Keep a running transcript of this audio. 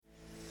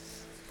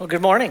Well, good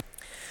morning.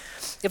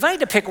 If I had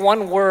to pick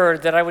one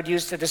word that I would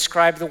use to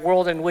describe the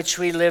world in which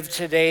we live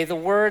today, the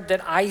word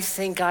that I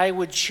think I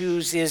would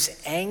choose is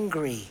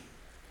angry.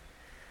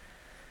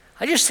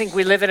 I just think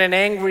we live in an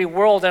angry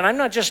world, and I'm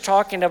not just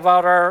talking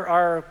about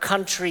our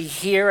country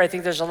here. I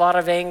think there's a lot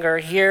of anger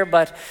here,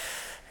 but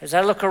as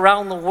I look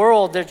around the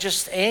world, there's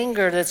just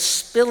anger that's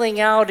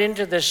spilling out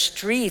into the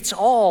streets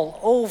all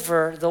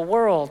over the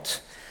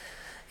world.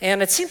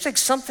 And it seems like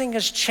something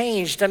has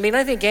changed. I mean,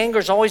 I think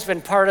anger's always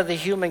been part of the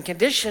human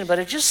condition, but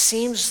it just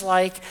seems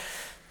like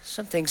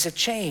some things have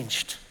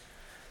changed.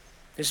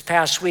 This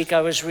past week, I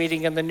was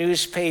reading in the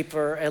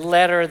newspaper a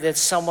letter that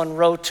someone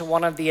wrote to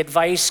one of the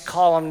advice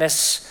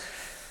columnists,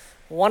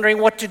 wondering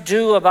what to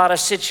do about a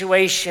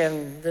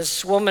situation.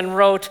 This woman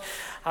wrote,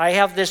 "I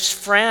have this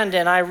friend,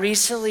 and I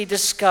recently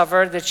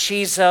discovered that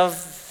she's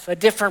of a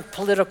different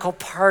political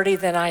party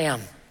than I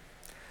am."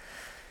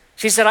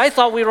 She said, "I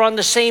thought we were on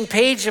the same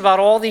page about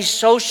all these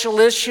social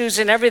issues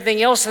and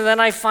everything else, and then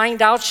I find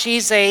out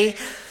she's a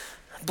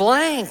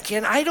blank,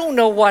 and I don't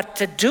know what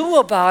to do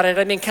about it.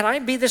 I mean, can I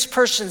be this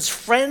person's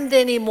friend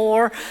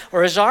anymore,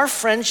 or is our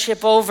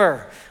friendship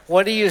over?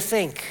 What do you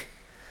think?"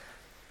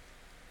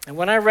 And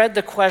when I read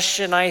the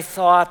question, I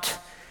thought,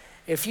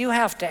 if you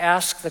have to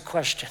ask the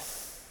question,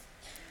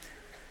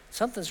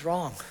 something's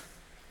wrong.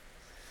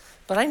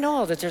 But I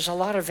know that there's a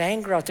lot of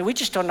anger out there. We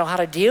just don't know how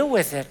to deal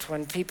with it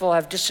when people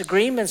have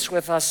disagreements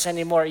with us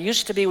anymore. It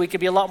used to be we could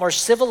be a lot more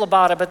civil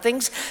about it, but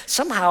things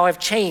somehow have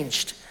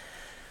changed.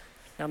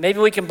 Now, maybe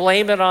we can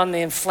blame it on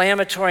the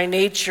inflammatory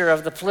nature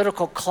of the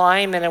political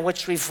climate in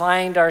which we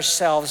find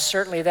ourselves.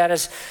 Certainly that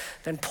has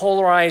been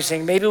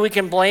polarizing. Maybe we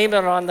can blame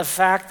it on the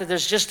fact that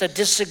there's just a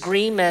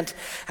disagreement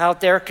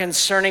out there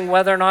concerning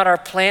whether or not our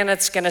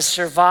planet's going to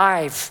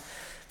survive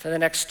for the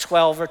next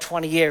 12 or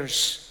 20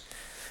 years.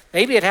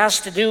 Maybe it has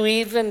to do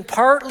even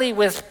partly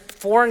with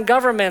foreign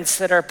governments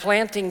that are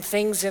planting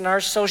things in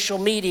our social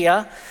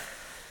media.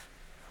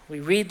 We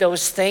read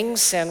those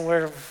things and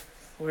we're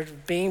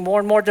being more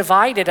and more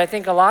divided. I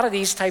think a lot of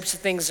these types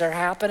of things are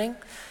happening.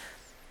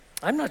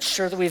 I'm not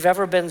sure that we've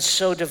ever been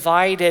so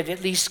divided,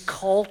 at least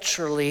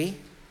culturally,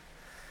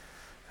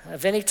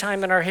 of any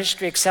time in our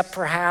history except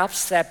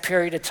perhaps that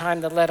period of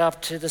time that led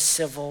up to the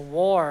Civil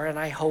War, and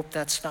I hope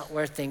that's not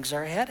where things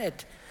are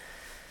headed.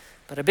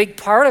 But a big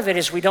part of it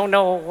is we don't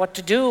know what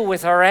to do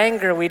with our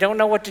anger. We don't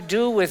know what to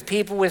do with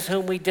people with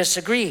whom we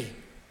disagree.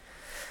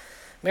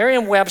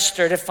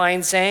 Merriam-Webster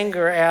defines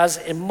anger as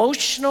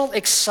emotional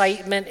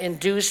excitement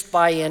induced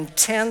by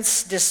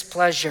intense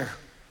displeasure.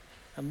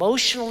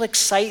 Emotional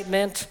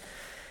excitement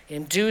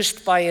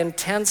induced by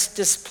intense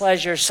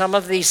displeasure. Some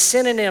of the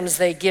synonyms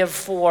they give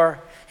for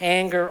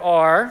anger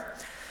are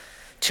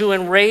to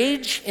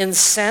enrage,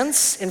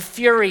 incense,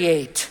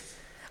 infuriate,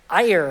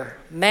 ire,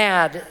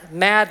 mad,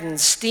 madden,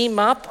 steam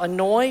up,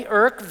 annoy,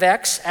 irk,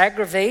 vex,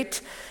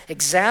 aggravate,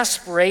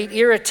 exasperate,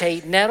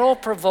 irritate, nettle,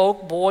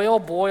 provoke,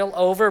 boil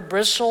over,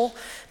 bristle,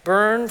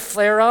 burn,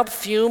 flare up,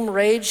 fume,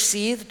 rage,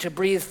 seethe, to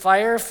breathe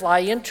fire, fly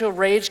into a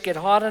rage, get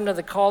hot under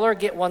the collar,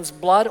 get one's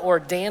blood or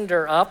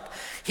dander up,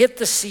 hit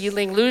the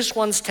ceiling, lose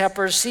one's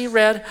temper, see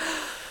red.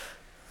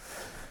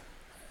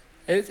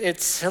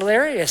 It's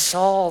hilarious,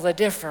 all the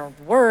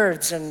different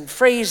words and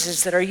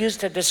phrases that are used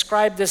to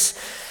describe this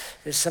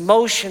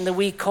emotion that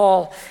we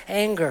call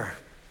anger.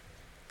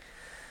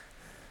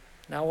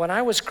 Now, when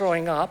I was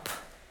growing up,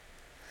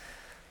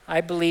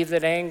 I believed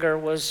that anger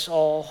was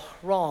all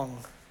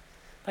wrong.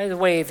 By the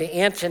way, the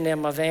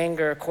antonym of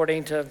anger,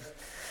 according to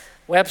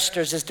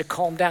Webster's, is to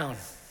calm down,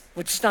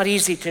 which is not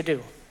easy to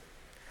do.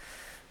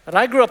 But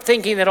I grew up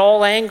thinking that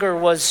all anger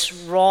was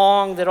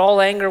wrong, that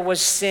all anger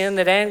was sin,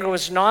 that anger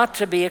was not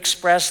to be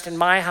expressed in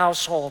my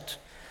household.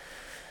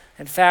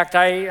 In fact,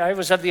 I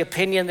was of the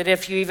opinion that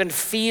if you even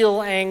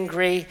feel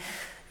angry,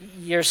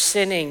 you're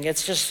sinning.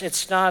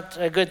 It's not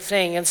a good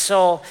thing. And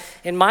so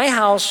in my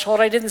household,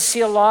 I didn't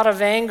see a lot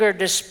of anger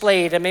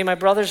displayed. I mean, my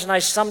brothers and I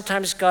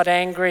sometimes got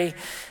angry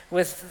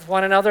with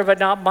one another, but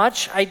not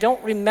much. I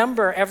don't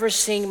remember ever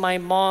seeing my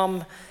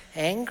mom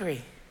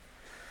angry.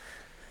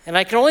 And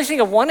I can only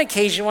think of one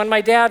occasion when my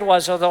dad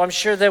was, although I'm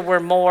sure there were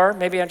more.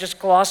 Maybe I'm just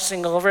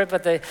glossing over it,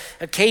 but the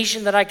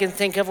occasion that I can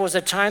think of was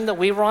a time that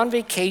we were on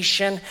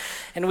vacation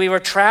and we were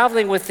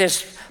traveling with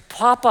this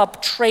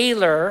pop-up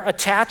trailer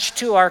attached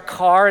to our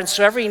car. And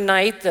so every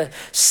night, the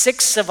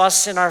 6 of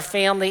us in our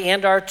family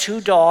and our 2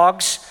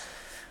 dogs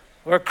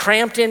were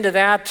cramped into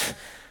that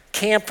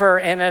camper.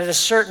 And at a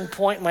certain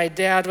point, my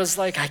dad was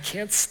like, "I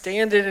can't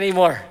stand it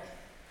anymore."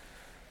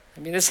 I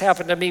mean, this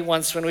happened to me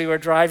once when we were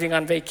driving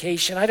on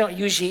vacation. I don't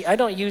use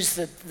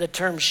the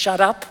term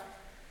shut up,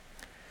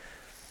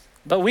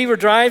 but we were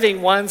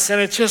driving once and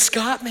it just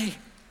got me.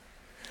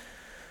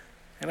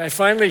 And I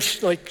finally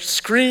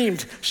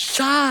screamed,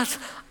 "Shut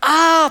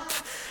up!"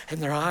 In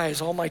their eyes,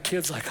 all my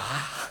kids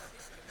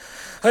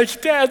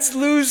Dad's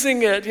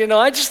losing it.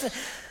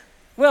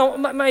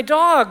 My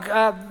dog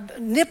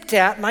nipped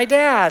at my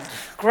dad,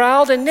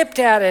 growled and nipped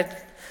at it.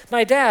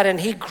 My dad, and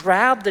he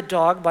grabbed the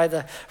dog by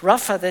the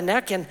ruff of the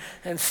neck and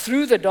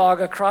threw the dog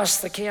across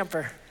the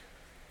camper.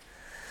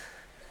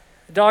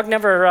 The dog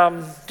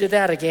never did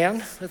that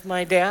again with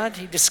my dad.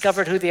 He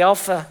discovered who the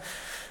alpha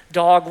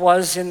dog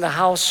was in the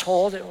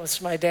household. It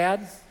was my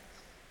dad.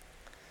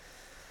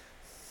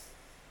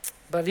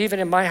 But even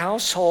in my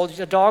household,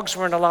 the dogs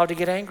weren't allowed to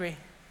get angry.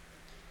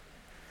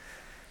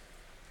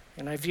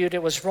 And I viewed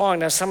it was wrong.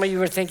 Now, some of you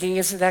are thinking,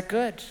 isn't that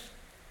good?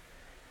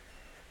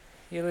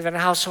 You live in a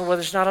household where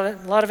there's not a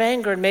lot of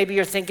anger, and maybe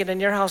you're thinking in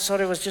your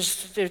household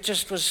it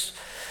just was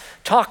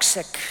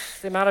toxic,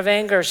 the amount of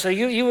anger. So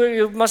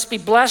you must be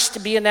blessed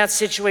to be in that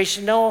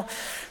situation. No,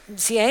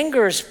 see,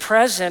 anger is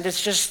present.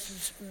 It's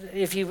just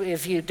if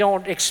you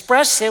don't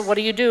express it, what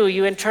do?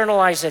 You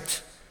internalize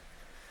it.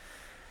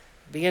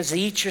 It begins to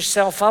eat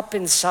yourself up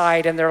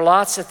inside, and there are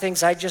lots of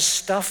things I just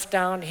stuff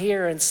down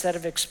here instead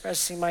of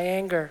expressing my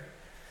anger.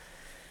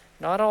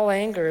 Not all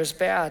anger is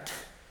bad.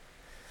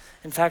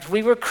 In fact,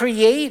 we were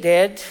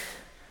created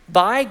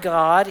by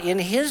God in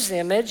His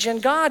image,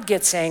 and God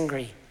gets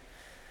angry.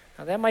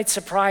 Now, that might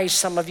surprise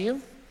some of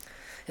you.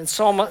 In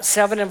Psalm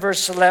 7 and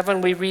verse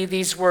 11, we read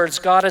these words,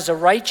 God is a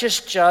righteous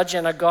judge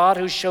and a God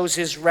who shows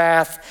His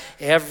wrath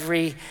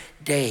every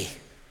day.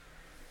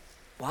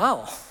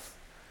 Wow.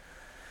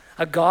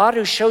 A God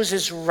who shows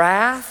His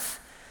wrath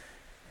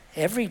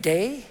every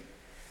day?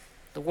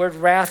 The word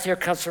wrath here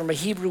comes from a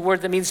Hebrew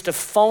word that means to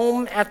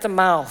foam at the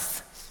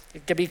mouth.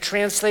 It can be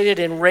translated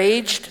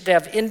enraged, to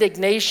have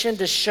indignation,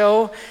 to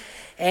show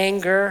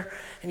anger.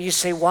 And you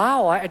say,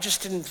 wow, I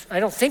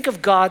don't think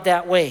of God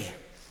that way.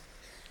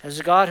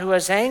 As a God who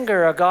has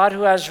anger, a God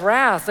who has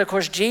wrath. Of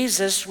course,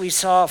 Jesus, we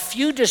saw a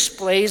few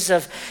displays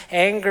of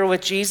anger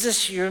with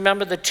Jesus. You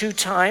remember the 2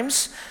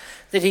 times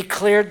that He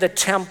cleared the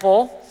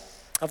temple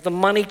of the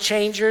money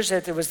changers.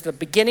 It was the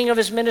beginning of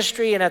His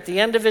ministry and at the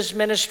end of His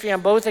ministry.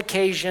 On both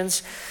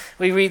occasions,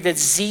 we read that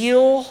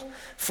zeal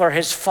for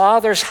His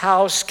Father's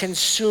house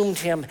consumed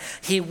Him.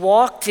 He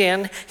walked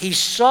in, He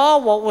saw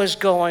what was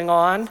going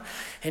on,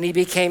 and He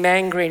became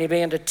angry, and He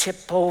began to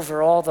tip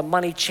over all the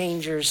money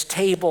changers'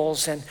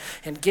 tables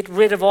and get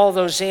rid of all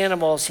those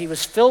animals. He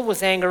was filled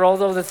with anger,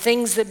 although the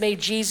things that made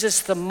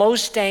Jesus the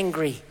most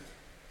angry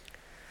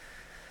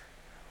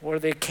were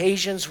the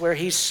occasions where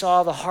He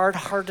saw the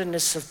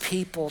hard-heartedness of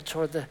people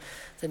toward the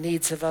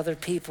needs of other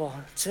people.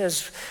 It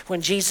says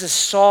when Jesus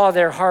saw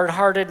their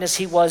hard-heartedness,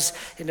 He was,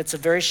 and it's a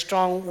very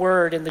strong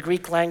word in the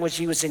Greek language,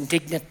 He was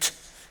indignant.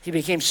 He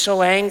became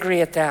so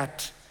angry at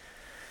that.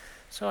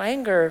 So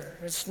anger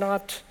is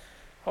not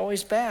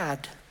always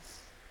bad.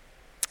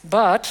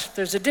 But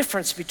there's a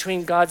difference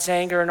between God's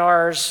anger and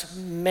ours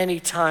many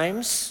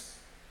times.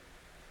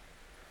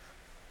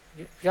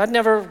 God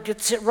never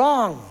gets it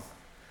wrong.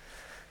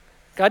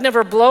 God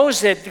never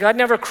blows it. God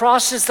never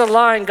crosses the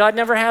line. God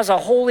never has a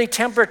holy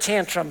temper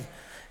tantrum.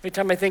 Every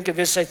time I think of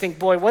this, I think,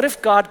 boy, what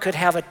if God could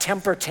have a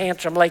temper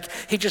tantrum? Like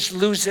He just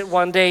lose it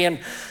one day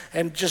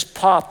and just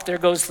pop, there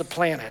goes the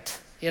planet,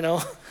 you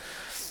know?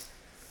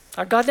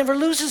 Our God never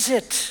loses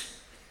it.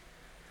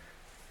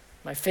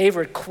 My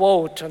favorite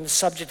quote on the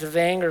subject of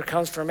anger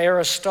comes from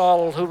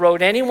Aristotle, who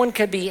wrote, anyone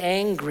can be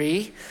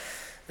angry.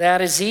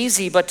 That is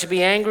easy, but to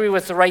be angry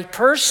with the right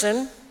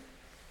person,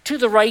 to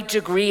the right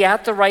degree,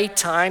 at the right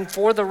time,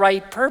 for the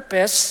right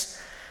purpose,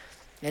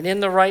 and in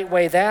the right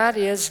way, that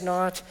is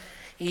not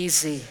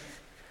easy.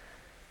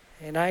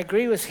 And I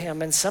agree with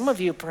him. And some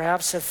of you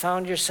perhaps have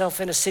found yourself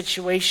in a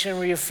situation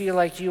where you feel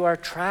like you are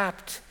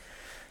trapped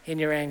in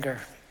your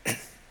anger.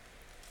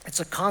 It's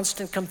a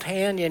constant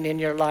companion in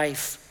your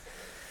life.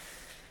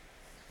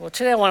 Well,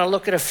 today I want to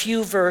look at a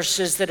few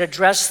verses that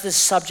address this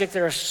subject.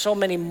 There are so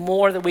many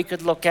more that we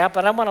could look at,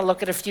 but I want to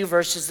look at a few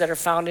verses that are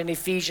found in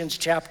Ephesians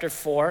chapter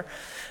 4.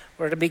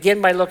 We're to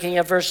begin by looking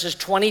at verses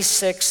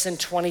 26 and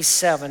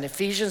 27.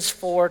 Ephesians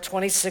 4,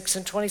 26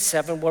 and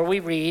 27, where we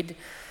read,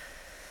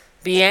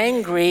 "Be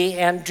angry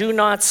and do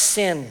not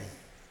sin.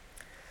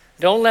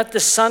 Don't let the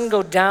sun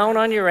go down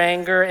on your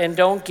anger, and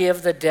don't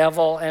give the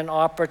devil an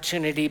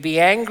opportunity." Be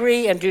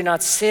angry and do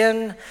not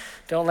sin.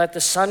 Don't let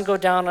the sun go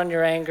down on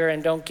your anger,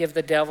 and don't give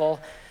the devil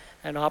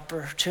an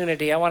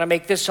opportunity. I want to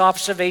make this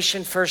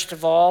observation, first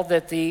of all,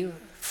 that the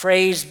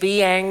phrase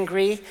 "be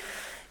angry"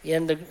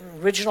 in the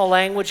original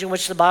language in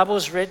which the Bible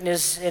is written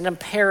is an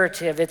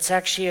imperative. It's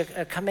actually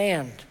a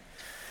command.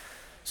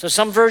 So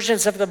some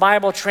versions of the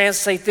Bible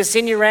translate this,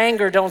 "In your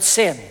anger, don't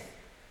sin."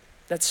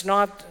 That's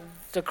not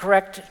the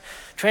correct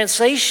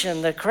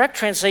translation. The correct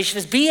translation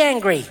is "be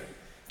angry,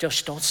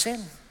 just don't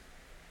sin."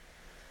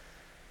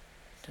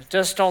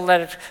 Just don't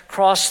let it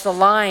cross the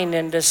line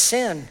into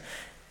sin,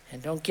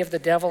 and don't give the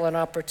devil an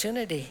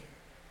opportunity.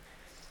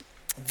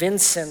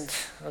 Vincent,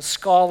 a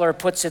scholar,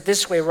 puts it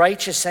this way: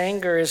 righteous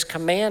anger is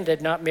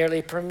commanded, not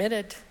merely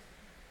permitted.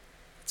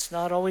 It's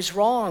not always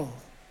wrong,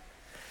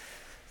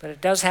 but it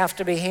does have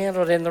to be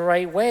handled in the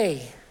right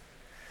way.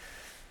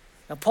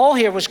 Now, Paul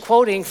here was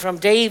quoting from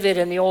David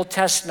in the Old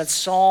Testament,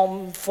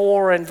 Psalm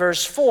 4 and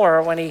verse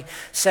 4, when he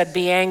said,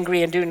 "Be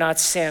angry and do not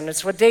sin."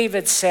 It's what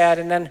David said,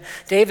 and then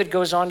David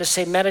goes on to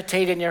say,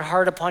 "Meditate in your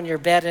heart upon your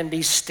bed and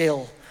be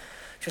still."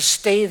 Just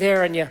stay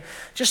there and you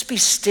just be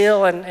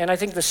still, and I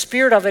think the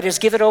spirit of it is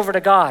give it over to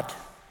God.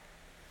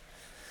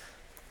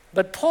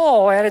 But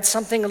Paul added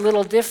something a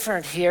little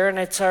different here, and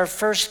it's our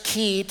first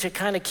key to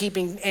kind of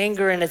keeping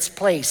anger in its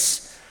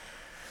place.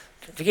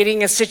 To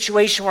getting a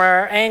situation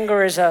where our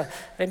anger is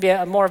maybe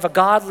more of a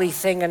godly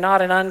thing and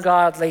not an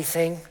ungodly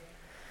thing.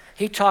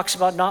 He talks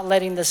about not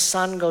letting the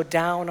sun go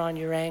down on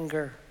your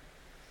anger.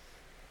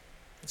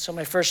 And so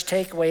my first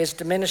takeaway is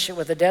diminish it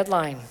with a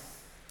deadline.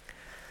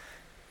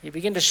 You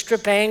begin to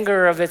strip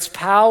anger of its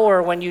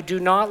power when you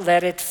do not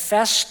let it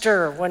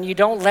fester, when you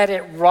don't let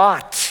it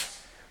rot,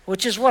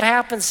 which is what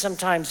happens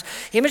sometimes.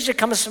 The image that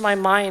comes to my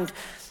mind,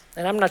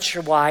 and I'm not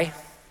sure why,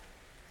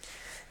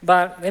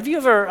 but have you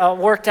ever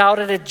worked out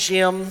at a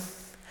gym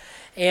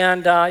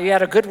and you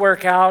had a good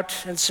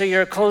workout, and so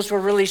your clothes were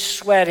really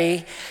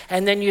sweaty,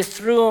 and then you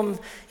threw them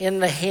in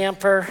the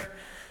hamper,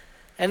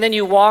 and then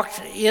you walked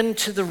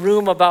into the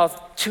room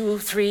about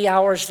 2-3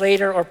 hours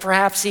later, or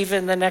perhaps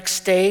even the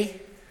next day?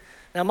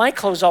 Now, my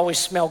clothes always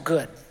smell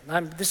good.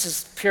 This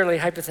is purely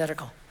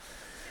hypothetical.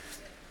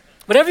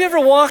 But have you ever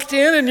walked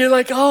in and you're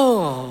like,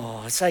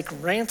 oh, it's like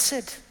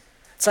rancid.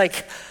 It's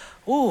like,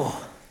 ooh,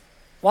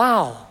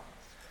 wow.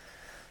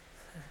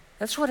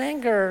 That's what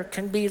anger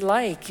can be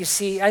like. You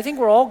see, I think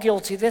we're all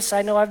guilty of this.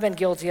 I know I've been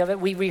guilty of it.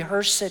 We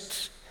rehearse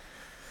it.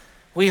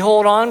 We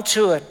hold on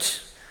to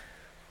it.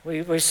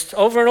 We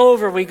over and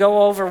over, we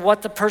go over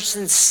what the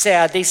person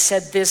said. They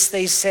said this,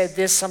 they said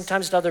this.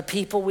 Sometimes to other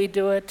people we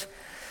do it.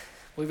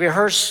 We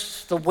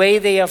rehearse the way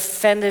they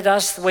offended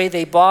us, the way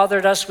they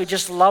bothered us. We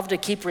just love to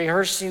keep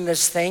rehearsing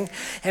this thing.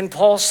 And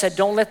Paul said,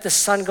 don't let the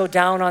sun go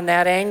down on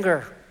that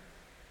anger.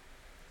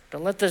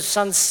 Don't let the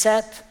sun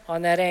set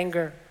on that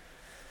anger.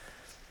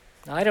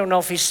 Now, I don't know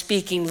if he's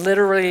speaking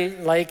literally,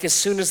 like as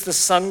soon as the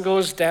sun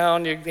goes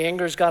down, the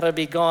anger's got to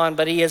be gone.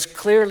 But he is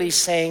clearly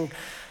saying,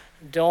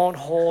 don't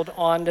hold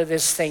on to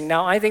this thing.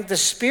 Now, I think the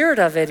spirit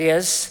of it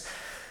is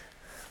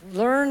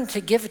learn to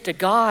give it to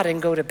God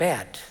and go to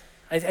bed.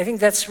 I think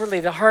that's really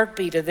the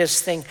heartbeat of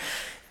this thing.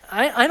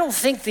 I don't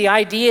think the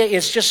idea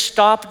is just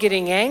stop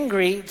getting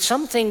angry.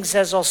 Some things,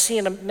 as we'll see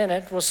in a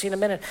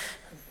minute,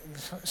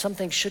 some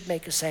things should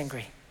make us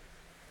angry.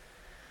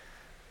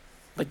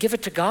 But give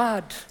it to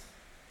God.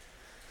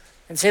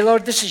 And say,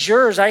 Lord, this is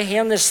yours. I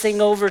hand this thing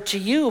over to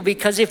you.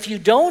 Because if you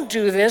don't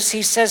do this,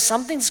 he says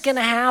something's going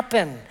to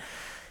happen.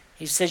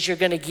 He says you're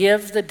going to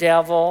give the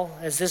devil,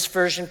 as this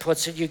version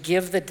puts it, you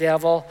give the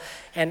devil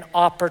an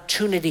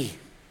opportunity.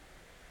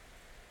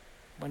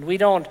 When we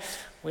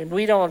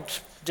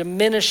don't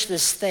diminish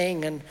this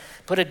thing and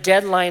put a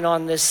deadline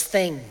on this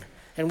thing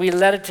and we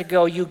let it to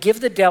go, you give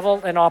the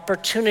devil an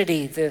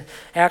opportunity. The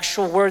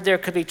actual word there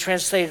could be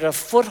translated a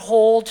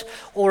foothold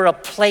or a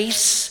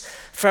place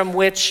from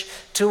which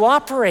to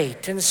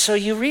operate. And so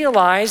you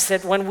realize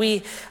that when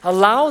we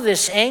allow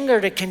this anger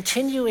to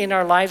continue in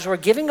our lives, we're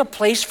giving a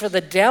place for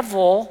the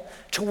devil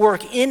to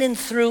work in and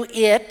through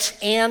it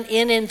and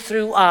in and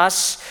through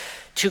us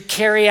to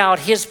carry out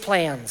his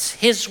plans,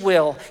 his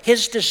will,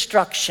 his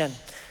destruction.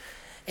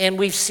 And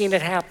we've seen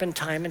it happen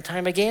time and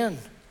time again.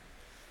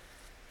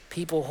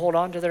 People hold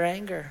on to their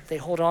anger. They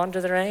hold on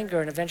to their anger,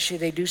 and eventually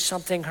they do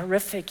something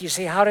horrific. You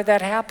say, how did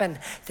that happen?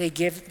 They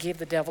give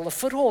the devil a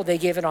foothold. They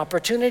gave an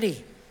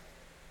opportunity.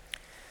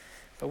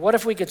 But what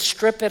if we could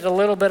strip it a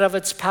little bit of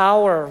its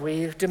power?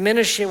 We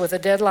diminish it with a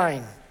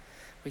deadline.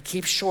 We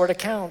keep short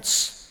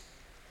accounts.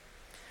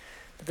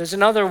 But there's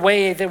another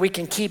way that we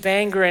can keep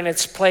anger in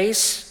its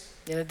place.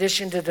 In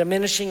addition to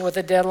diminishing with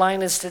a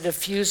deadline, is to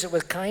diffuse it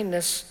with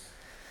kindness.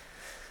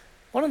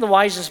 One of the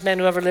wisest men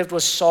who ever lived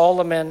was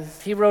Solomon.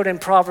 He wrote in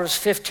Proverbs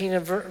 15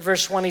 and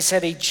verse 1, he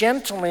said, a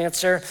gentle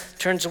answer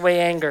turns away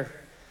anger,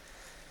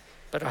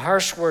 but a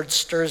harsh word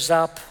stirs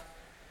up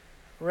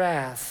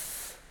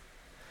wrath.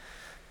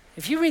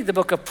 If you read the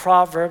book of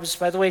Proverbs,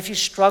 by the way, if you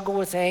struggle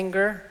with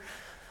anger,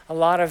 a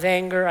lot of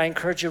anger, I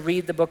encourage you to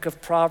read the book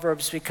of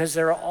Proverbs because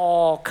there are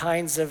all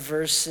kinds of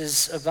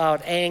verses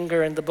about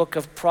anger in the book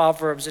of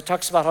Proverbs. It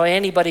talks about how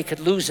anybody could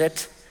lose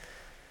it.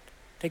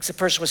 It takes a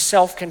person with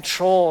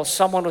self-control,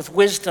 someone with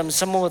wisdom,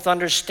 someone with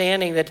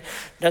understanding that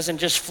doesn't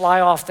just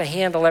fly off the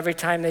handle every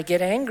time they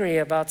get angry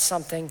about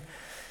something.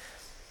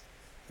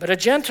 But a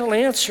gentle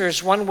answer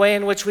is one way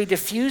in which we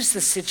diffuse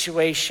the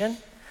situation.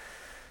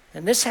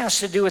 And this has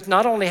to do with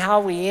not only how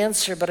we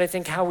answer, but I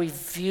think how we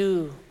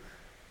view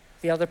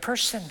the other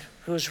person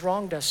who has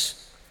wronged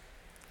us.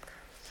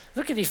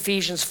 Look at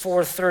Ephesians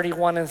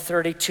 4:31 and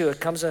 32. It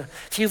comes a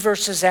few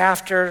verses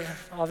after,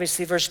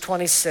 obviously, verse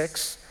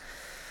 26.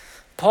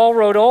 Paul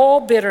wrote, all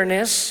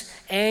bitterness,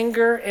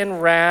 anger,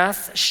 and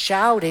wrath,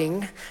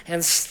 shouting,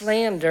 and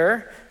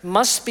slander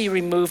must be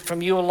removed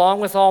from you,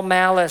 along with all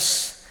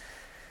malice.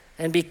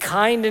 And be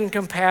kind and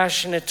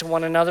compassionate to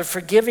one another,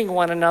 forgiving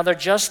one another,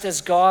 just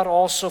as God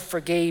also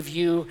forgave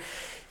you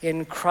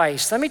in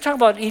Christ. Let me talk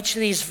about each of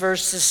these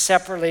verses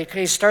separately.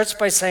 Okay, he starts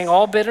by saying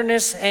all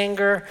bitterness,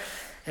 anger,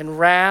 and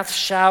wrath,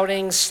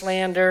 shouting,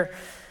 slander,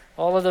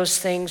 all of those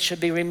things should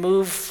be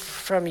removed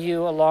from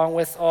you along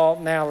with all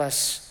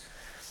malice.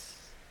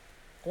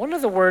 One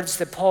of the words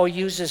that Paul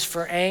uses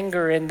for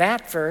anger in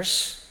that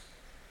verse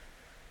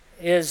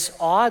is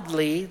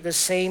oddly the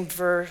same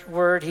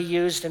word he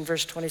used in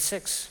verse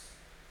 26.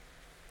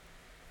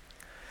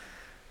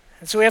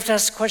 And so we have to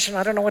ask the question,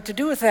 I don't know what to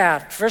do with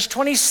that. Verse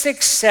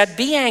 26 said,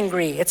 be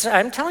angry.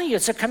 I'm telling you,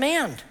 it's a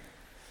command.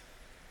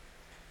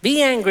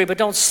 Be angry, but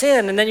don't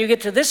sin. And then you get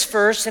to this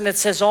verse, and it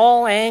says,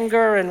 all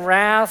anger and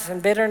wrath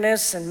and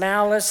bitterness and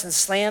malice and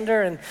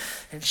slander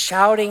and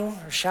shouting,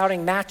 or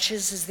shouting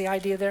matches is the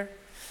idea there,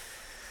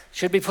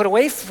 should be put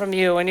away from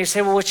you. And you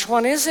say, well, which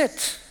one is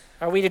it?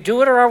 Are we to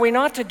do it or are we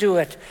not to do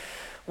it?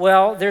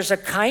 Well, there's a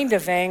kind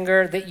of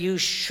anger that you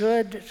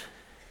should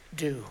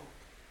do.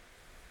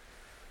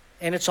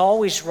 And it's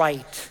always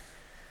right.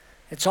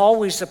 It's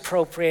always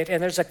appropriate.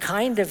 And there's a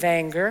kind of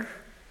anger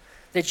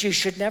that you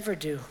should never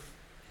do.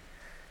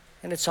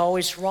 And it's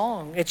always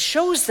wrong. It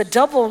shows the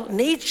double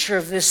nature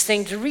of this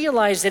thing to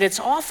realize that it's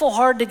awful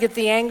hard to get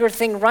the anger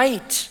thing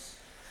right.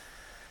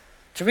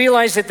 To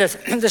realize that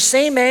the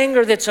same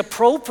anger that's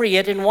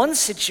appropriate in one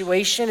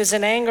situation is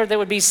an anger that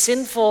would be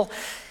sinful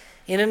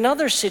in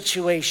another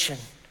situation.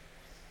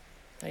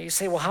 Now you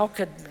say, well, how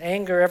could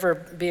anger ever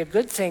be a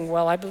good thing?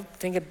 Well, I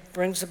think it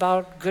brings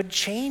about good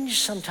change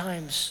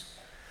sometimes.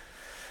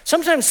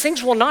 Sometimes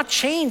things will not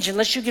change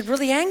unless you get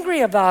really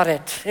angry about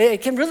it.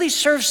 It can really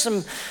serve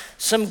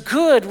some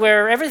good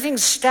where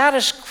everything's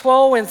status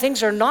quo and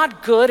things are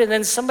not good, and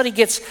then somebody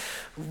gets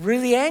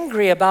really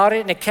angry about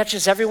it and it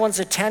catches everyone's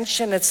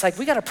attention. It's like,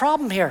 we got a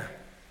problem here.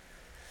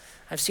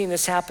 I've seen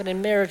this happen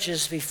in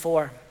marriages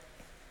before.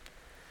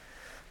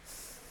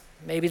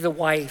 Maybe the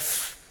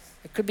wife.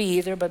 It could be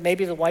either, but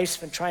maybe the wife's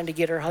been trying to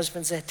get her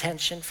husband's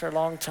attention for a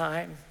long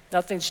time.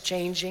 Nothing's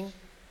changing.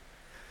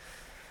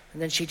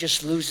 And then she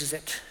just loses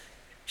it.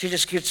 She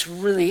just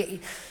really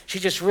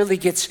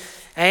gets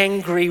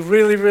angry,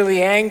 really,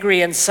 really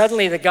angry. And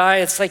suddenly the guy,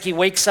 it's like he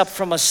wakes up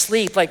from a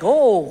sleep, like,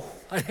 oh,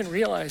 I didn't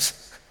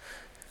realize.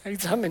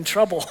 I'm in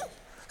trouble.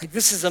 Like,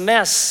 this is a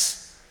mess.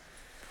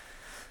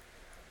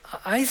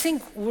 I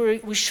think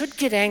we should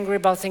get angry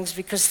about things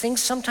because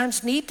things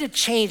sometimes need to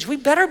change. We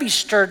better be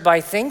stirred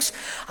by things.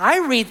 I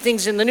read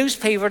things in the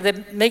newspaper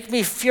that make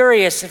me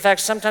furious. In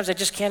fact, sometimes I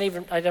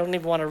don't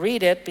even want to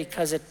read it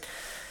because it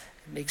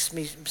makes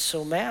me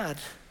so mad.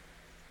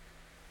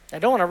 I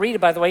don't want to read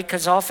it, by the way,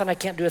 because often I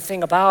can't do a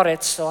thing about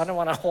it, so I don't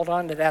want to hold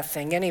on to that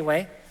thing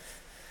anyway.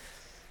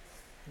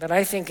 But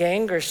I think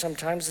anger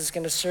sometimes is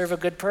going to serve a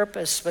good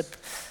purpose. But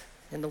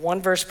in the one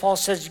verse, Paul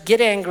says,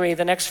 get angry.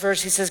 The next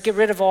verse, he says, get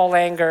rid of all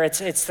anger.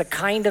 It's the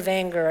kind of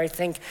anger, I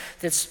think,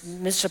 that's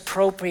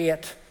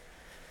misappropriate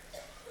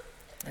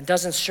and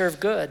doesn't serve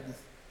good.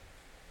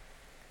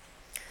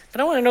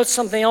 But I want to note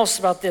something else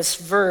about this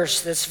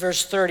verse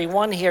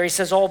 31 here. He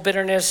says, all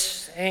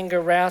bitterness,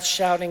 anger, wrath,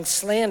 shouting,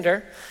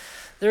 slander.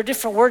 There are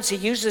different words he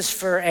uses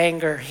for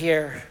anger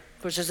here,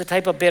 which is a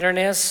type of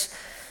bitterness.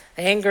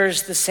 Anger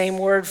is the same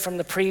word from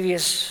the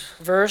previous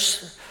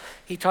verse.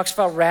 He talks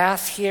about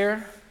wrath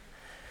here.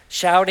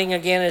 Shouting,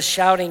 again, is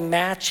shouting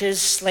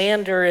matches.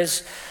 Slander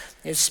is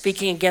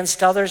speaking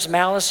against others.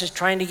 Malice is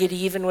trying to get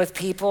even with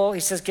people. He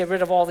says, get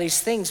rid of all these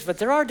things. But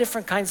there are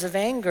different kinds of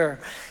anger,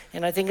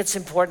 and I think it's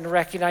important to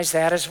recognize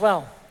that as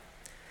well.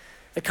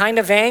 The kind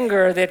of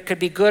anger that could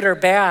be good or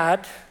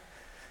bad,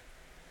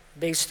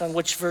 based on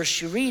which verse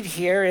you read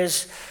here,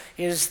 is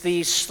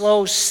the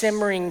slow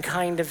simmering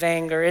kind of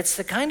anger. It's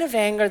the kind of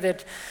anger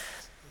that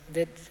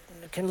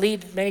can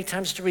lead many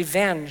times to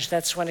revenge.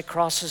 That's when it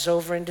crosses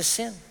over into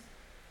sin.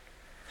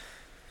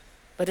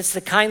 But it's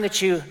the kind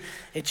that you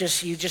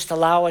just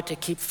allow it to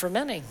keep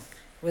fermenting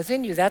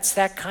within you. That's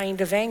that kind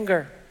of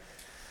anger.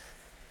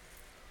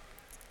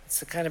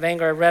 It's the kind of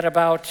anger I read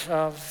about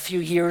a few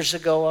years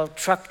ago. A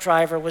truck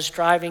driver was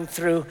driving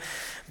through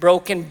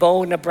Broken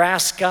Bow,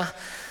 Nebraska.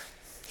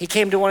 He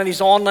came to one of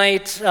these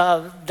all-night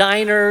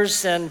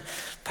diners and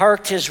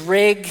parked his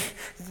rig,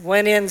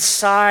 went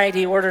inside.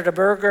 He ordered a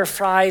burger,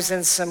 fries,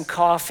 and some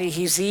coffee.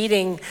 He's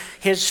eating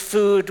his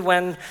food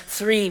when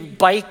 3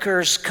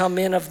 bikers come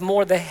in of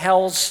more the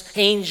Hell's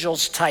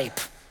Angels type.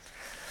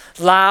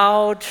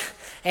 Loud,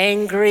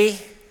 angry.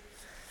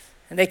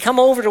 And they come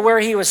over to where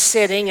he was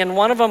sitting, and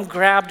one of them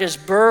grabbed his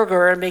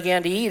burger and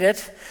began to eat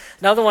it.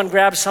 Another one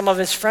grabbed some of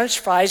his French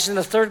fries, and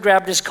the third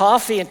grabbed his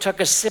coffee and took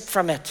a sip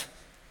from it.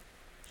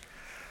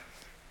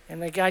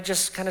 And the guy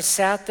just kind of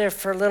sat there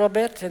for a little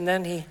bit, and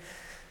then he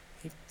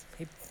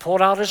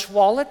pulled out his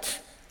wallet,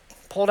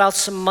 pulled out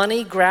some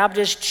money, grabbed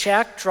his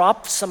check,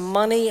 dropped some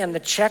money and the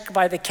check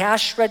by the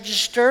cash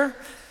register,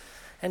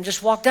 and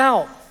just walked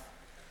out.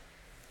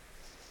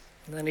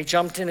 And then he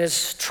jumped in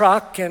his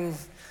truck and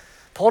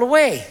pulled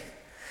away.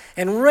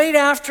 And right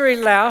after he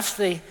left,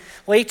 the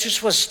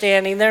waitress was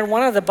standing there, and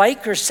one of the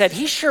bikers said,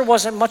 he sure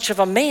wasn't much of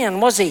a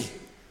man, was he?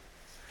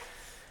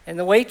 And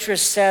the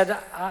waitress said,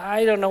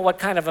 I don't know what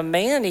kind of a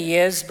man he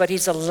is, but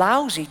he's a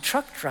lousy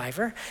truck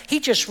driver. He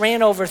just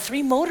ran over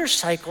 3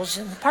 motorcycles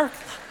in the parking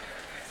lot.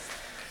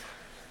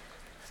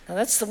 Now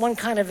that's the one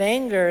kind of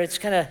anger.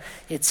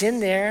 It's in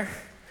there.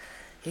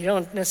 You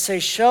don't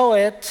necessarily show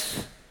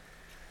it,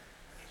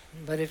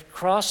 but it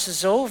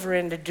crosses over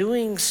into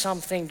doing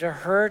something to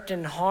hurt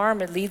and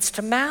harm. It leads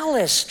to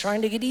malice,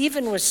 trying to get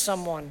even with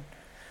someone.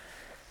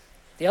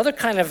 The other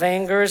kind of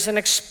anger is an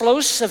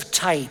explosive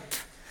type.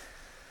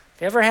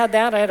 You ever had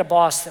that? I had a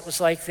boss that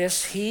was like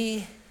this.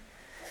 He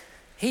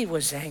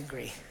was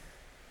angry.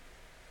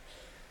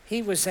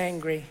 He was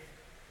angry.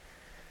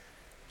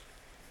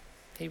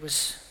 He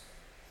was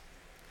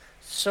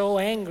so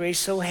angry,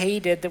 so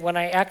hated that when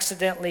I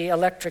accidentally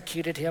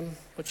electrocuted him,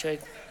 which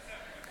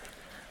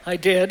I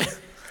did,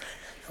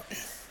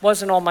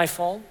 wasn't all my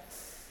fault.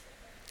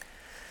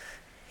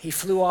 He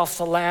flew off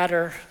the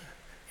ladder.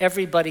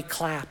 Everybody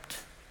clapped.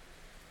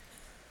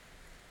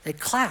 They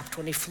clapped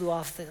when he flew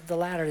off the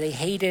ladder. They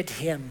hated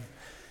him.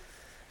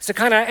 It's the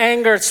kind of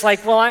anger, it's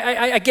like, well,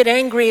 I get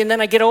angry and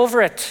then I get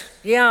over it.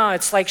 Yeah,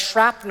 it's like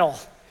shrapnel.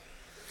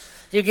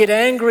 You get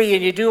angry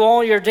and you do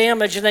all your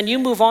damage and then you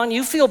move on,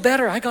 you feel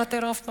better. I got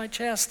that off my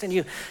chest.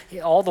 And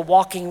all the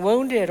walking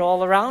wounded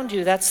all around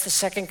you, that's the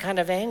second kind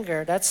of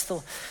anger. It's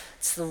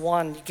the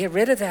one. Get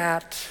rid of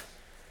that.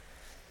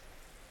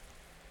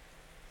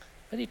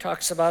 But he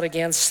talks about,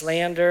 again,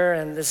 slander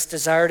and this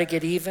desire to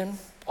get even.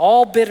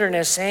 All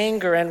bitterness,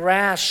 anger, and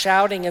wrath,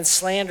 shouting, and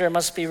slander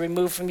must be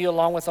removed from you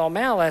along with all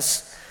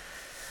malice.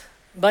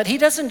 But he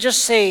doesn't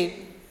just say,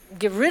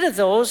 get rid of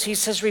those. He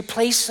says,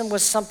 replace them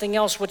with something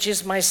else, which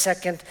is my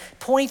second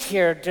point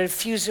here, to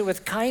diffuse it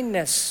with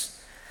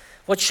kindness.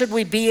 What should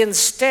we be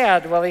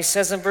instead? Well, he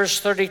says in verse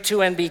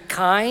 32, and be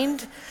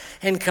kind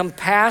and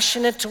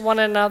compassionate to one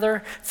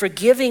another,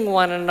 forgiving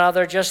one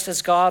another, just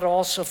as God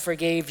also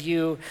forgave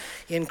you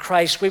in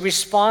Christ. We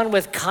respond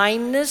with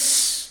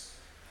kindness.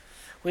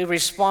 We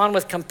respond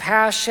with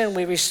compassion.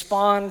 We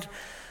respond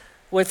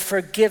with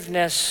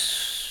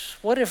forgiveness.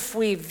 What if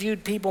we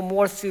viewed people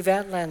more through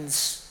that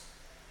lens?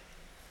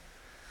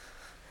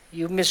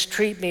 You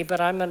mistreat me, but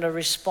I'm going to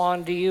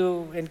respond to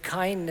you in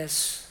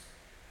kindness.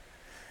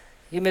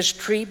 You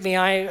mistreat me,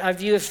 I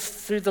view it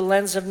through the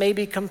lens of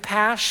maybe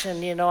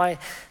compassion. I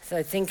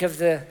think of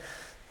the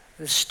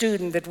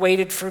student that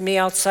waited for me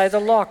outside the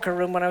locker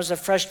room when I was a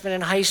freshman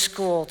in high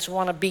school to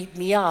want to beat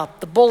me up,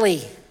 the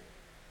bully.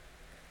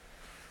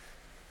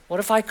 What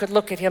if I could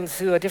look at him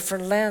through a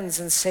different lens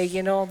and say,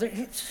 he's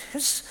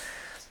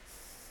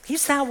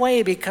that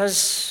way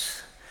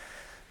because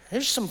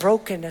there's some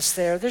brokenness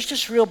there. There's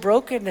just real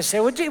brokenness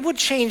there. It would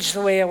change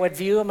the way I would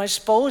view him, I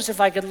suppose, if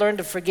I could learn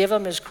to forgive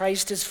him as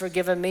Christ has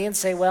forgiven me and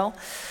say, well,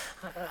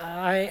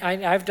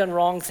 I've done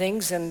wrong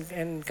things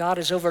and God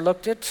has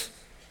overlooked it.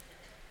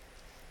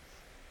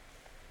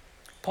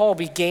 Paul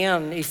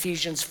began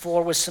Ephesians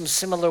 4 with some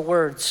similar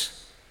words.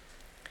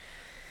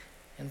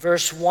 In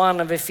verse 1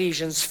 of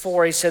Ephesians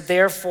 4, he said,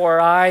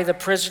 therefore I, the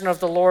prisoner of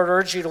the Lord,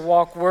 urge you to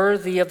walk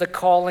worthy of the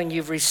calling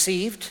you've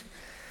received,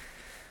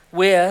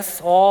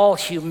 with all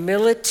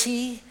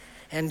humility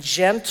and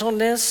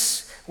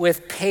gentleness,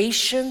 with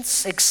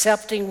patience,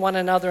 accepting one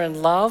another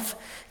in love,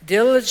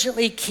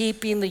 diligently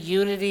keeping the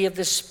unity of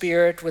the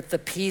Spirit with the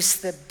peace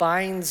that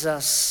binds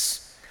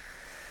us.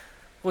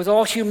 With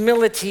all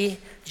humility,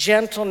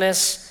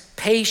 gentleness,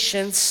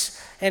 patience,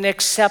 and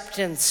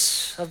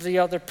acceptance of the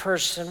other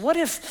person. What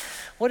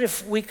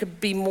if we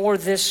could be more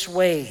this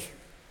way?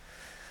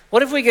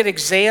 What if we could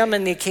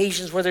examine the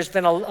occasions where there's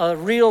been a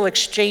real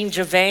exchange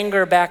of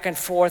anger back and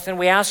forth, and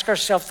we ask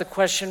ourselves the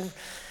question,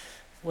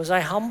 was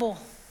I humble?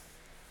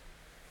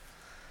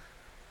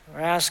 Or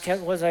ask,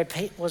 was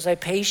I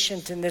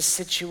patient in this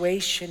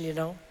situation,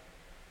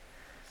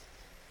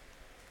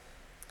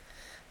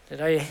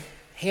 Did I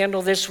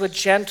handle this with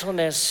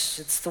gentleness?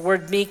 It's the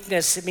word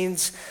meekness. It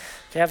means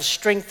to have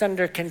strength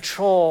under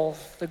control.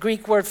 The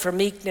Greek word for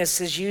meekness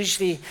is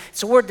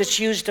it's a word that's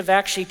used of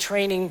actually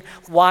training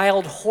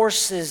wild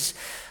horses.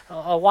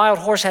 A wild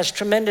horse has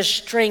tremendous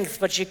strength,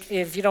 but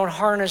if you don't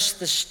harness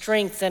the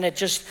strength, then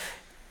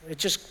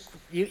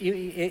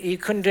you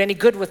couldn't do any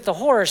good with the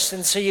horse,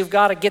 and so you've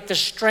got to get the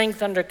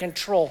strength under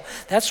control.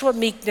 That's what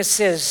meekness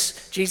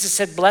is. Jesus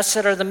said,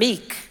 blessed are the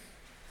meek.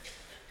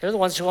 They're the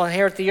ones who will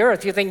inherit the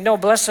earth. You think, no,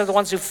 blessed are the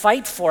ones who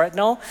fight for it.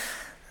 No,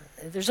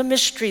 there's a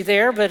mystery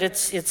there, but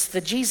it's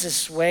the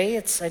Jesus way.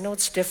 I know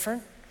it's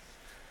different.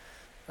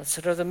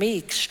 Blessed are the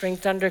meek,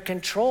 strength under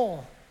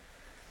control.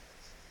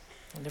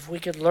 And if we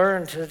could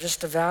learn to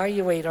just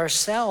evaluate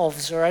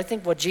ourselves, or I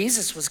think what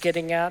Jesus was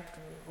getting at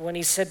when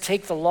he said,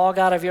 take the log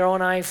out of your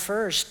own eye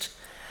first.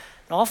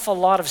 An awful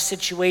lot of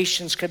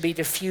situations could be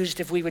diffused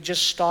if we would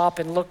just stop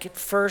and look at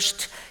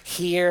first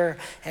here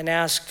and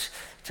ask,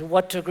 to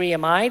what degree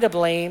am I to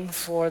blame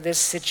for this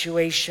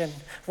situation?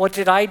 What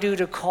did I do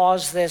to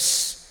cause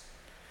this?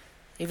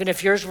 Even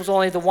if yours was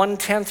only the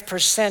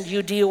 0.1%,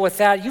 you deal with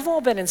that. You've all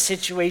been in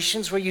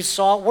situations where you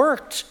saw it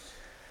worked.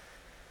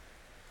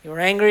 You were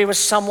angry with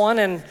someone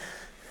and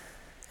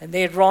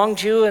they had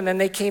wronged you, and then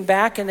they came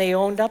back and they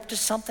owned up to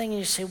something, and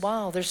you say,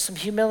 wow, there's some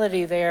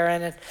humility there,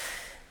 and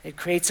it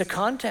creates a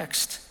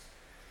context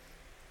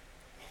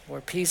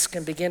where peace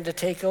can begin to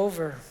take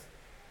over.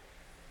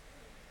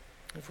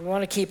 If we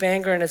want to keep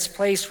anger in its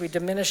place, we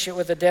diminish it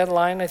with a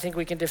deadline. I think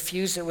we can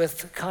diffuse it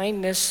with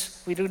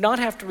kindness. We do not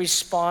have to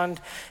respond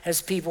as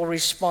people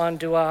respond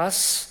to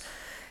us.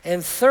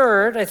 And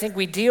third, I think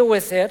we deal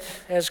with it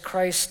as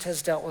Christ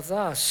has dealt with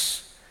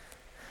us.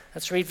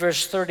 Let's read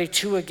verse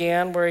 32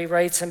 again, where he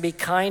writes, and be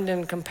kind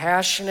and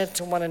compassionate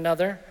to one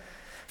another,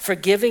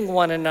 forgiving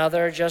one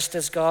another just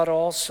as God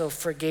also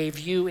forgave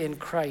you in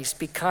Christ.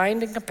 Be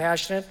kind and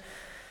compassionate,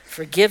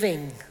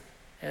 forgiving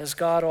as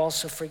God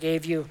also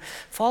forgave you.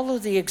 Follow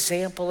the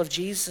example of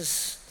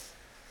Jesus.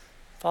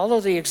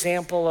 Follow the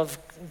example of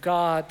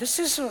God. This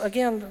is,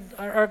 again,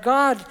 our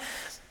God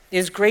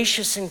is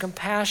gracious and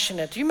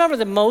compassionate. Do you remember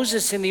that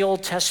Moses in the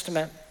Old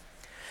Testament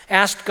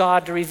asked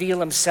God to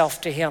reveal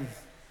himself to him?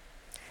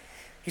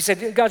 He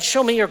said, God,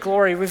 show me your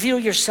glory, reveal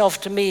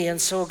yourself to me.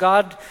 And so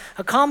God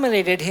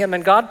accommodated him,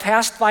 and God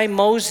passed by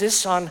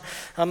Moses on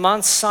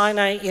Mount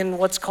Sinai in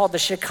what's called the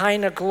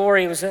Shekinah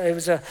glory. It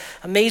was an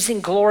amazing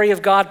glory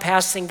of God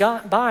passing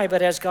by,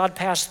 but as God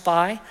passed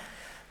by,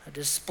 a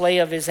display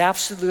of his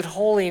absolute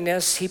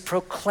holiness, he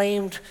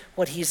proclaimed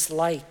what he's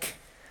like.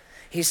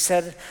 He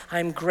said,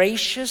 I'm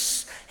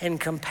gracious and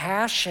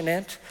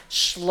compassionate,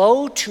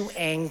 slow to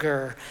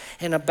anger,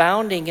 and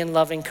abounding in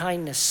loving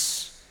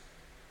kindness.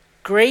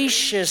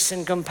 Gracious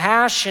and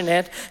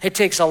compassionate. It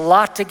takes a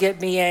lot to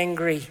get me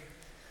angry.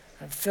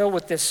 I'm filled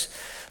with this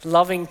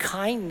loving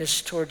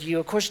kindness toward you.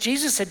 Of course,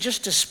 Jesus had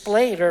just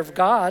displayed, or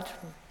God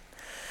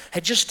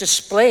had just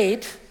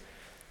displayed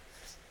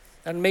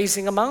an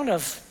amazing amount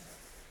of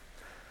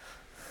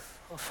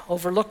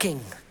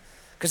overlooking.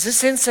 Because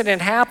this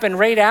incident happened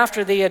right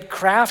after they had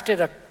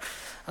crafted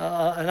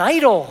an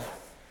idol,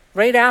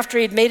 right after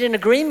he'd made an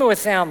agreement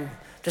with them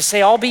to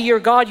say, I'll be your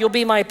God, you'll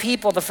be my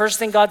people. The first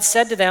thing God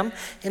said to them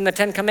in the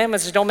 10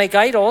 Commandments is don't make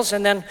idols.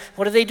 And then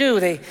what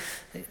do?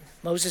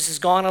 Moses is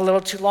gone a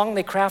little too long,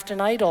 they craft an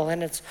idol.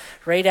 And it's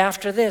right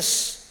after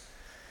this.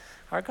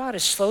 Our God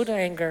is slow to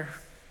anger.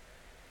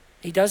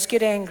 He does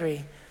get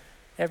angry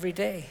every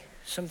day.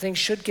 Some things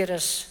should get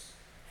us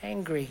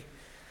angry.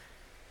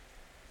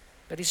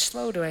 But he's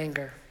slow to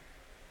anger.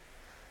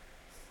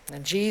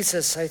 And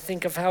Jesus, I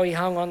think of how he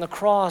hung on the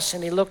cross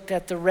and he looked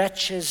at the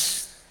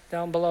wretches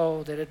down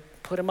below that had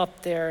put him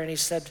up there, and he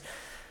said,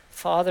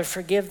 Father,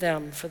 forgive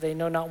them, for they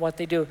know not what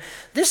they do.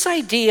 This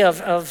idea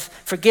of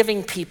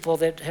forgiving people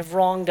that have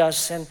wronged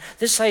us, and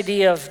this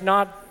idea of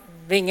not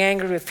being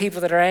angry with people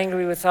that are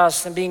angry with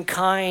us, and being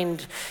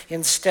kind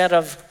instead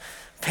of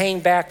paying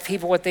back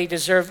people what they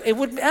deserve, it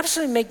would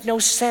absolutely make no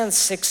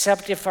sense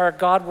except if our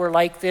God were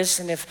like this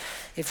and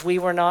if we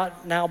were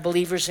not now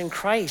believers in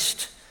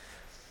Christ.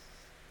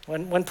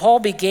 When Paul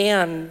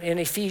began in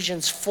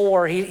Ephesians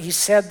 4, he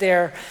said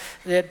there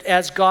that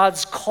as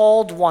God's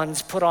called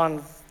ones put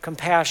on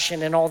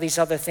compassion and all these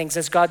other things,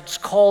 as God's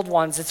called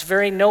ones, it's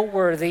very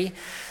noteworthy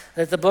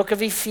that the book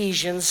of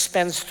Ephesians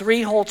spends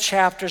 3 whole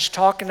chapters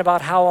talking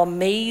about how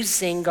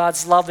amazing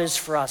God's love is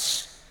for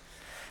us.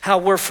 How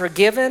we're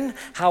forgiven,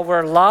 how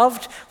we're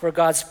loved, we're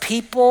God's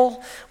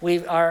people.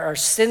 Our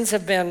sins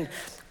have been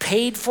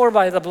paid for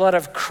by the blood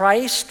of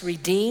Christ,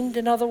 redeemed,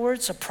 in other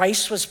words. A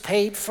price was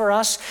paid for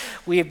us.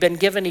 We have been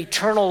given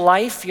eternal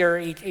life. Your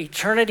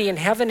eternity in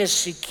heaven is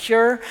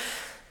secure.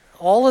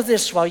 All of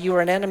this while you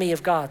were an enemy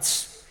of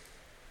God's.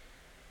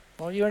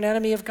 While you were an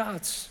enemy of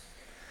God's.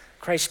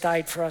 Christ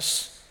died for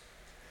us.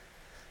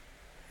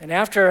 And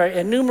after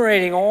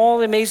enumerating all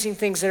the amazing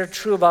things that are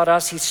true about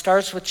us, he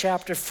starts with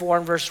chapter 4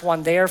 and verse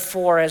 1.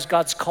 Therefore, as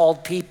God's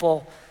called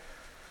people,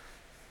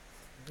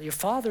 your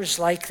Father's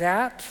like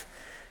that.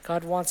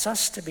 God wants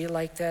us to be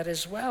like that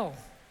as well.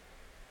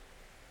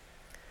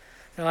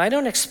 Now, I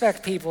don't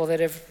expect people that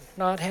have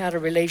not had a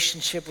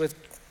relationship with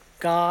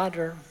God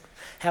or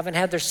haven't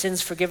had their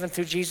sins forgiven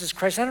through Jesus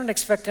Christ, I don't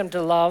expect them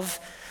to love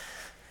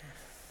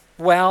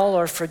well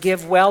or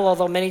forgive well,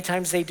 although many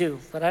times they do.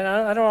 But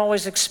I don't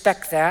always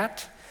expect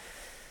that.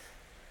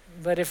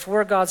 But if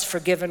we're God's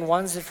forgiven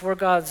ones, if we're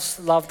God's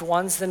loved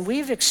ones, then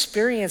we've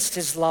experienced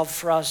his love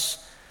for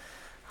us.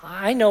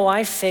 I know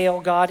I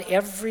fail God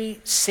every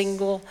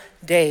single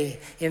day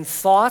in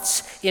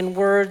thoughts, in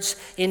words,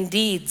 in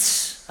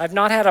deeds. I've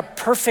not had a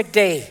perfect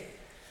day,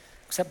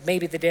 except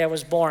maybe the day I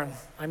was born.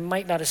 I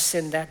might not have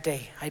sinned that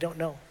day. I don't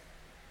know.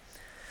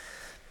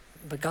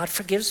 But God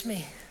forgives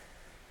me.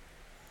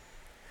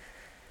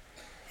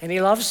 And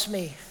he loves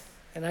me.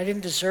 And I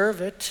didn't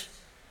deserve it.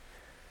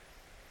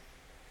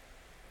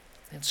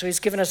 And so he's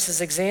given us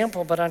this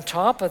example. But on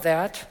top of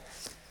that,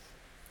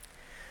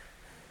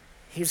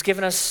 he's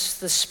given us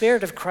the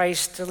Spirit of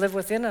Christ to live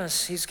within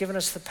us. He's given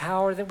us the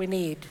power that we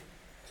need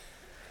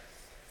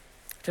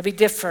to be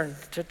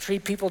different, to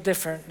treat people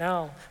different.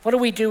 Now, what do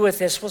we do with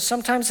this? Well,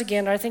 sometimes,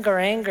 again, I think our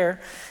anger,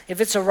 if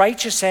it's a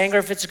righteous anger,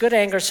 if it's good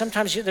anger,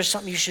 sometimes there's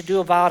something you should do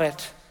about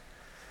it.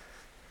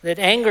 That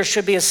anger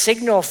should be a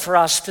signal for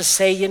us to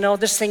say, you know,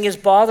 this thing is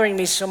bothering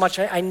me so much.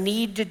 I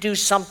need to do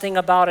something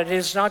about it. It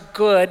is not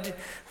good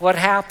what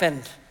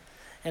happened.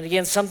 And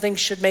again, some things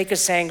should make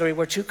us angry.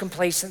 We're too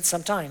complacent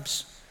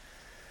sometimes.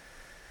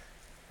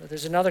 But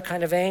there's another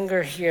kind of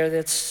anger here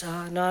that's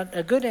not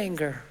a good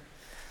anger.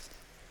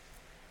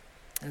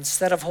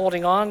 Instead of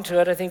holding on to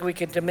it, I think we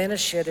can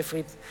diminish it if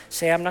we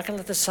say, I'm not going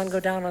to let the sun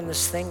go down on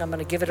this thing. I'm going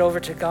to give it over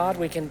to God.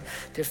 We can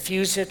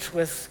diffuse it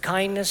with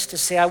kindness to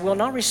say, I will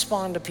not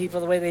respond to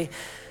people the way they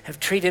have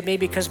treated me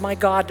because my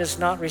God does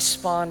not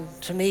respond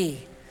to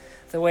me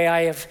the way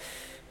I have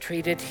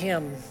treated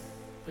him.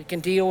 We can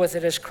deal with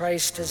it as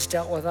Christ has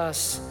dealt with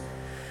us.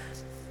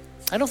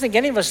 I don't think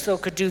any of us, though,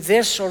 could do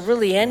this or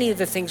really any of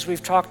the things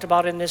we've talked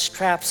about in this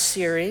Trapped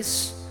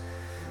series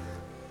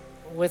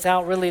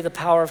without really the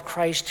power of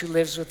Christ who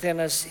lives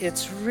within us.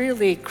 It's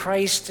really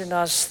Christ in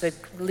us that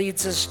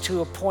leads us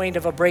to a point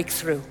of a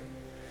breakthrough.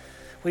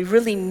 We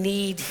really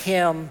need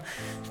him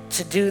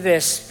to do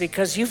this,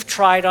 because you've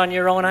tried on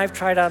your own, I've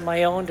tried on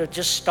my own to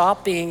just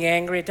stop being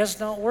angry. It does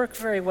not work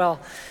very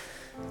well.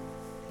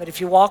 But if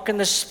you walk in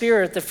the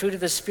Spirit, the fruit of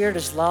the Spirit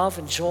is love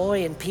and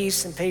joy and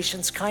peace and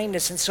patience,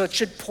 kindness. And so it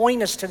should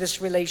point us to this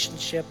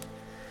relationship.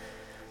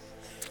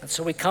 And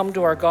so we come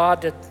to our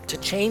God to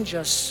change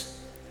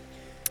us.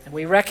 And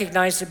we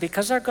recognize that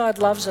because our God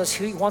loves us,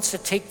 he wants to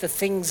take the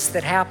things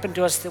that happened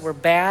to us that were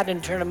bad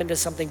and turn them into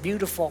something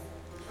beautiful.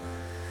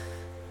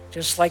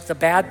 Just like the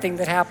bad thing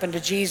that happened to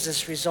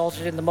Jesus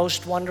resulted in the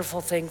most wonderful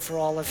thing for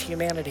all of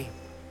humanity.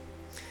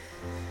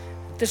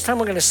 This time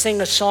we're going to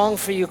sing a song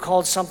for you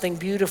called Something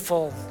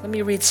Beautiful. Let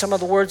me read some of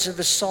the words of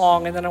the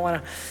song, and then I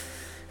want to,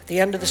 at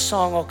the end of the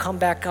song, I'll come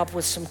back up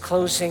with some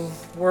closing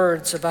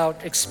words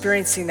about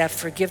experiencing that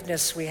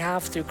forgiveness we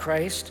have through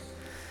Christ.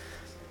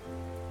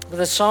 But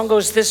the song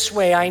goes this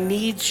way: I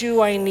need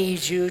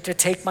you to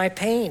take my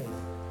pain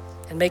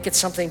and make it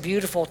something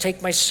beautiful.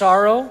 Take my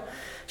sorrow,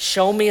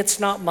 show me it's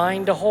not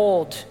mine to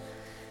hold.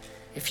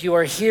 If you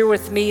are here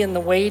with me in the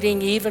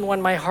waiting, even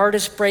when my heart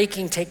is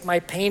breaking, take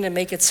my pain and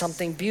make it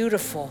something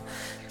beautiful.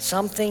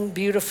 Something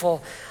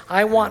beautiful.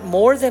 I want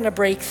more than a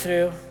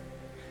breakthrough.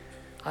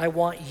 I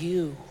want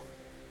you.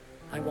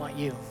 I want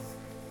you.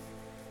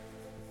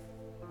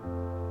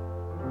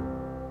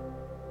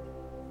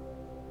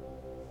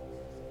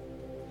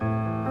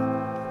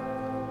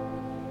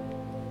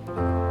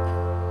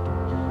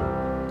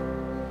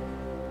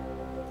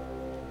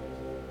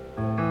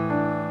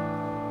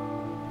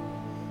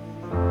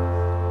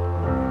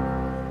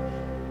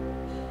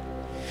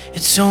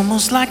 It's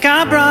almost like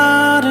I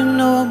brought an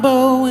old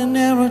bow and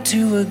arrow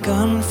to a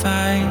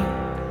gunfight.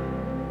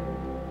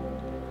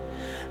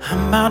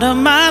 I'm out of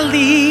my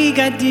league,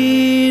 I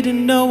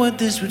didn't know what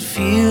this would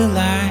feel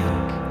like.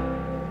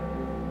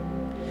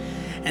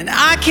 And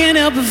I can't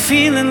help but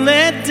feeling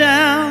let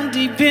down,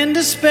 deep in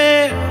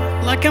despair,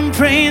 like I'm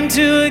praying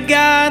to a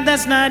God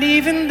that's not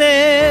even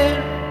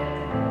there.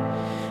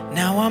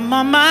 Now I'm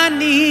on my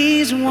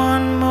knees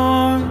one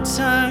more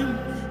time.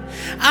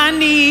 I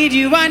need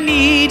you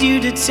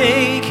to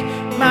take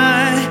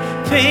my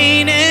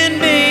pain and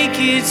make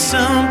it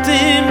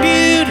something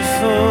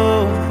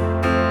beautiful.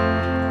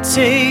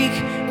 Take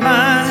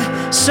my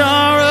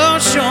sorrow,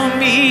 show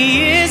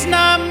me it's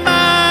not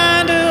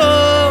mine to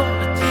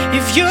hold.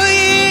 If you're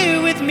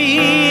here with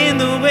me in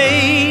the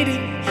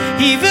waiting,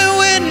 even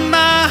when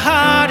my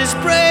heart is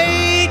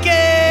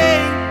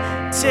breaking,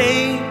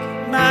 take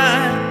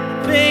my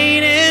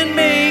pain and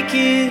make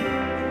it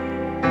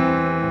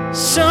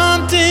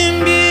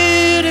something beautiful.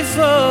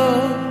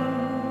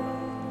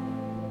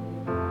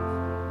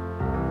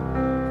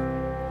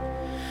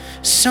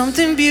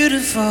 Something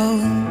beautiful.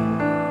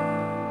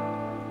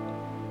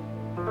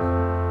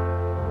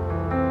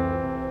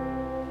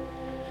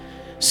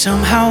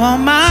 Somehow all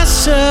my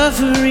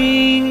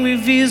suffering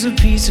reveals a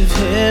piece of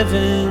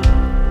heaven.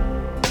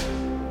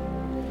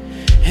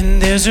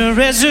 And there's a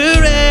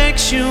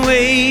resurrection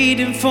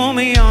waiting for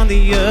me on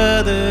the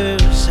other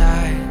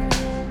side.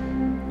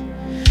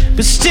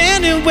 But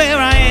standing where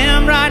I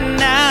am right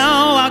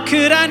now, how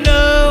could I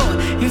know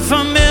if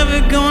I'm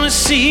ever gonna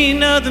see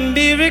another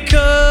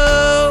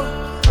miracle?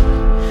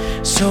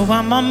 So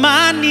I'm on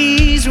my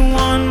knees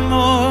one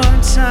more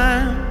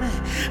time.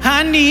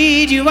 I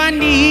need you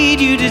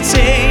to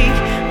take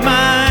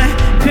my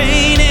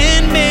pain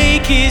and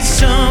make it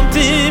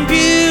something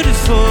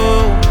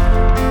beautiful.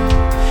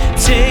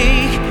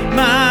 Take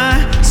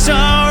my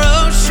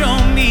sorrow, show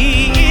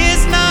me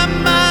it's not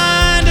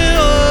mine to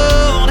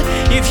hold.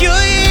 If you're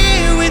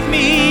here with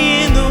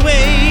me in the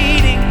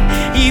waiting,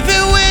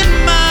 even when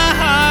my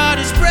heart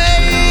is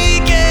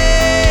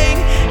breaking,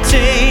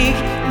 take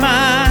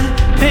my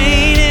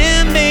pain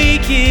and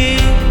make it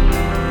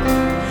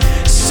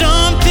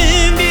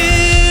something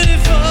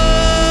beautiful.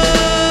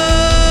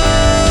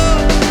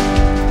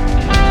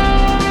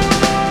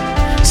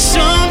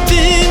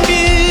 Something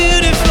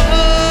beautiful.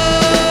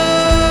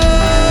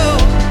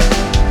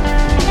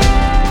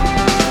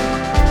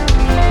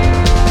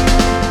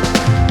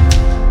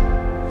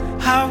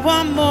 I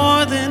want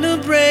more than a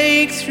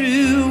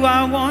breakthrough.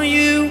 I want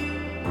you.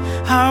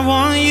 I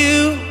want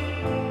you.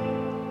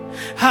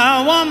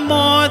 I want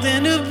more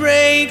than a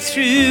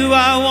breakthrough.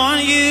 I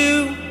want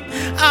you.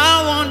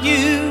 I want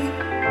you.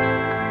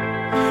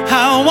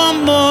 I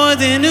want more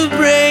than a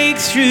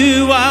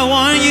breakthrough. I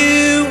want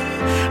you.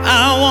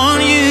 I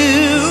want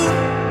you.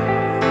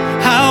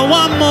 I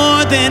want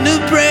more than a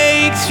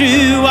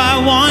breakthrough. I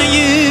want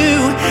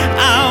you.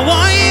 I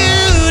want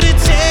you to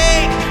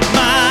take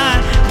my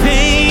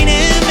pain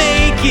and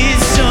make it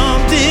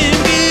something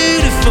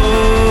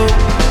beautiful.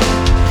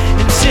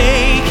 And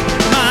take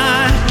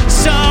my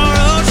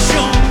sorrow,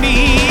 show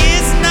me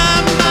it's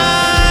not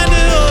mine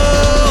to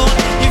hold.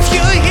 If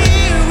you're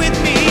here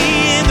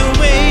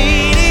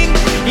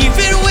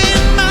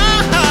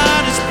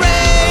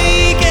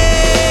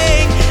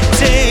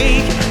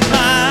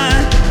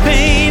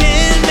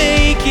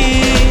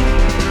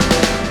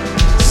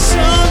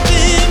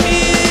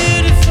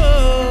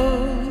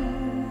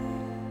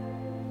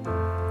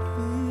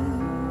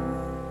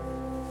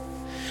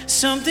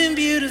something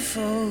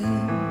beautiful.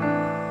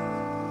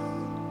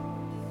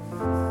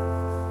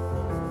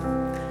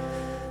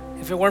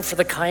 If it weren't for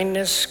the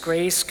kindness,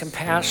 grace,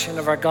 compassion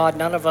of our God,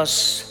 none of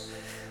us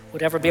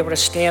would ever be able to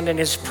stand in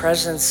his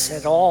presence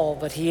at all,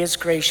 but he is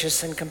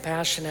gracious and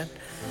compassionate.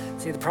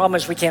 See, the problem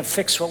is we can't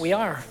fix what we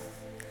are.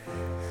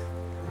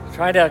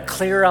 Try to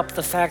clear up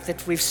the fact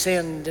that we've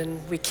sinned,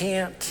 and we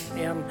can't.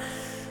 And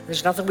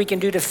there's nothing we can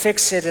do to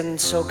fix it. And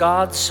so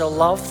God so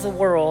loved the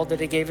world that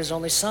he gave his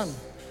only son,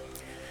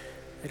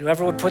 that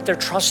whoever would put their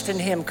trust in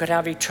him could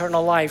have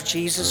eternal life.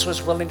 Jesus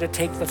was willing to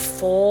take the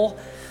full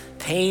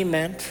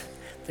payment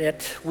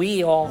that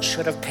we all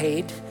should have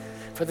paid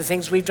for the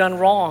things we've done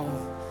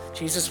wrong.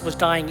 Jesus was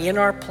dying in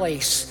our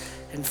place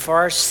and for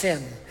our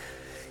sin.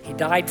 He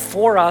died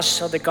for us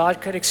so that God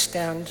could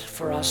extend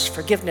for us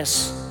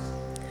forgiveness.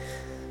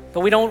 But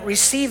we don't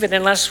receive it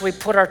unless we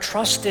put our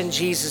trust in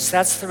Jesus.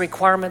 That's the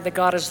requirement that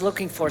God is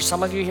looking for.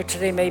 Some of you here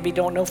today maybe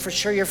don't know for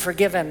sure you're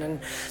forgiven, and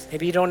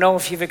maybe you don't know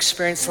if you've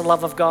experienced the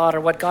love of God or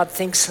what God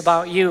thinks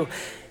about you.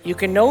 You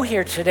can know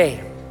here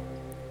today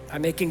by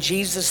making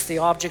Jesus the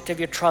object of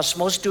your trust.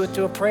 Most do it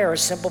through a prayer, a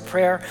simple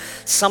prayer,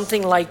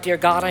 something like, dear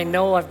God, I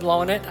know I've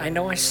blown it. I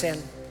know I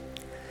sin.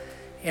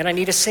 And I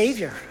need a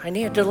Savior. I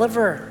need a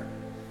deliverer.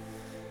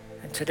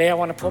 And today I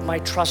want to put my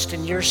trust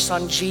in your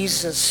Son,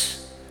 Jesus,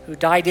 who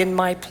died in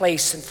my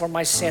place and for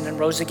my sin and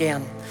rose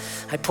again.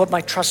 I put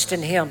my trust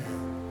in him.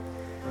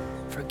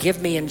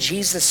 Forgive me in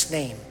Jesus'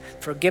 name.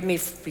 Forgive me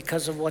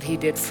because of what he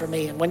did for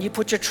me. And when you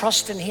put your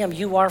trust in him,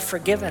 you are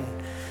forgiven.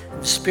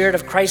 The Spirit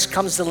of Christ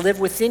comes to live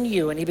within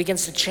you, and he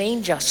begins to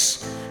change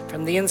us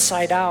from the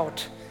inside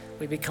out.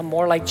 We become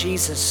more like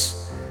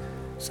Jesus,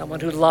 someone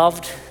who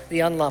loved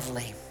the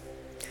unlovely.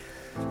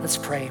 Let's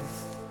pray.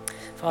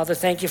 Father,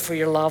 thank you for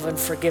your love and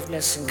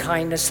forgiveness and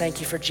kindness.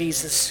 Thank you for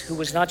Jesus, who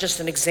was not just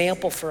an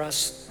example for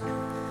us,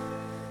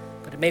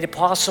 but it made it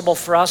possible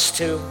for us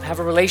to have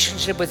a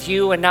relationship with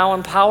you and now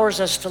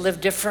empowers us to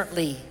live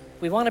differently.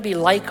 We want to be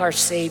like our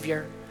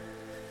Savior.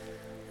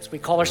 As we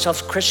call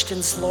ourselves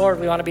Christians, Lord,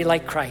 we want to be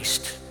like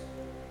Christ.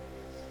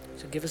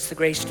 So give us the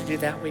grace to do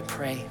that, we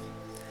pray.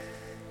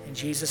 In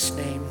Jesus'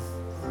 name,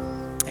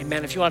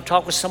 amen. If you want to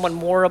talk with someone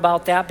more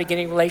about that,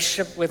 beginning a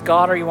relationship with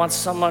God, or you want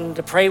someone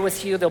to pray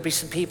with you, there'll be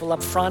some people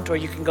up front, or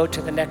you can go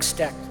to the next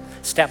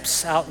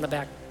steps out in the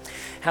back.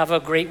 Have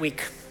a great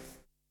week.